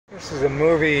This is a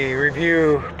movie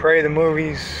review, Pray the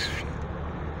Movies,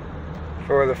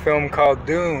 for the film called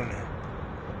Dune,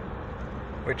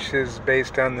 which is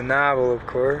based on the novel, of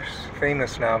course,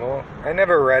 famous novel. I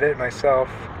never read it myself,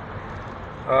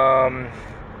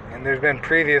 and there's been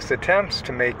previous attempts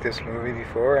to make this movie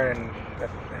before, and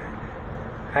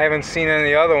I haven't seen any of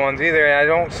the other ones either.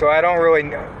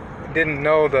 And didn't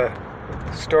know the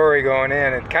story going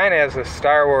in. It kind of has a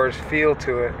Star Wars feel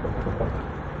to it.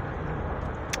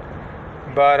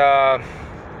 But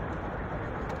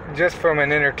just from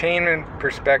an entertainment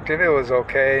perspective, it was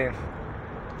okay.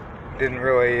 Didn't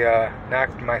really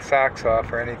knock my socks off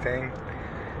or anything.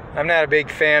 I'm not a big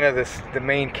fan of the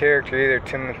main character either,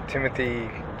 Timothy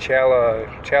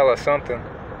Chalamet something.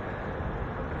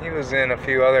 He was in a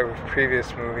few other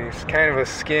previous movies. Kind of a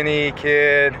skinny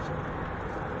kid.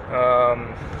 I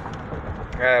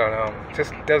don't know.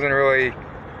 Just doesn't really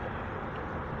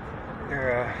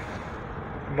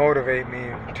motivate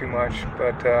me too much,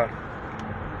 but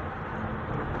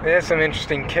there's some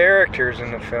interesting characters in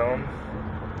the film,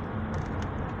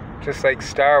 just like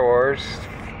Star Wars.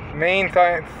 Main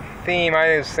theme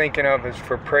I was thinking of is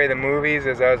for Pray the Movies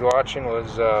as I was watching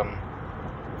was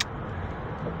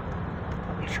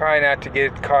try not to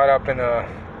get caught up in a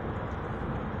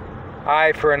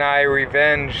eye for an eye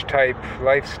revenge type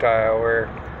lifestyle where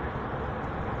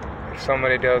if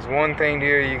somebody does one thing to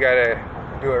you, you gotta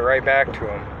do it right back to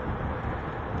them.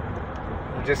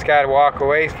 You just gotta walk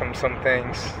away from some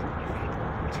things.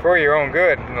 It's for your own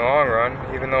good in the long run,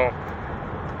 even though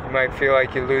you might feel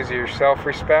like you lose your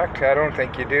self-respect. I don't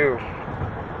think you do.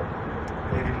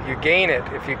 You gain it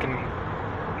if you can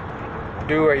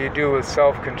do what you do with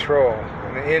self-control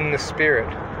in the spirit.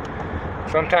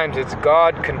 Sometimes it's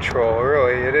God control,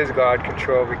 really. It is God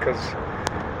control, because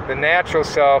the natural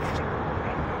self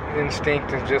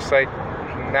instinct is just like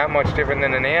not much different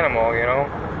than an animal, you know.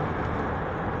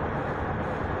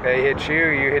 They hit you,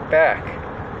 you hit back.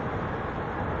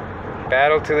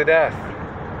 Battle to the death.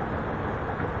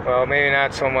 Well, maybe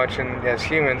not so much as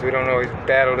humans. We don't always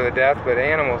battle to the death, but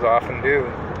animals often do.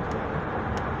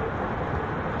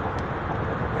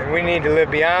 And we need to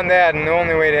live beyond that, and the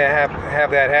only way to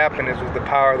have that happen is with the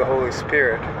power of the Holy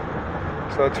Spirit.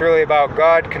 So it's really about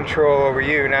God control over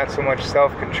you, not so much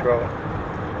self-control.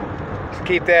 So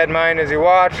keep that in mind as you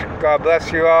watch. God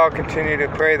bless you all. Continue to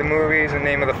pray the movies in the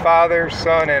name of the Father,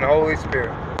 Son, and Holy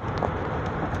Spirit.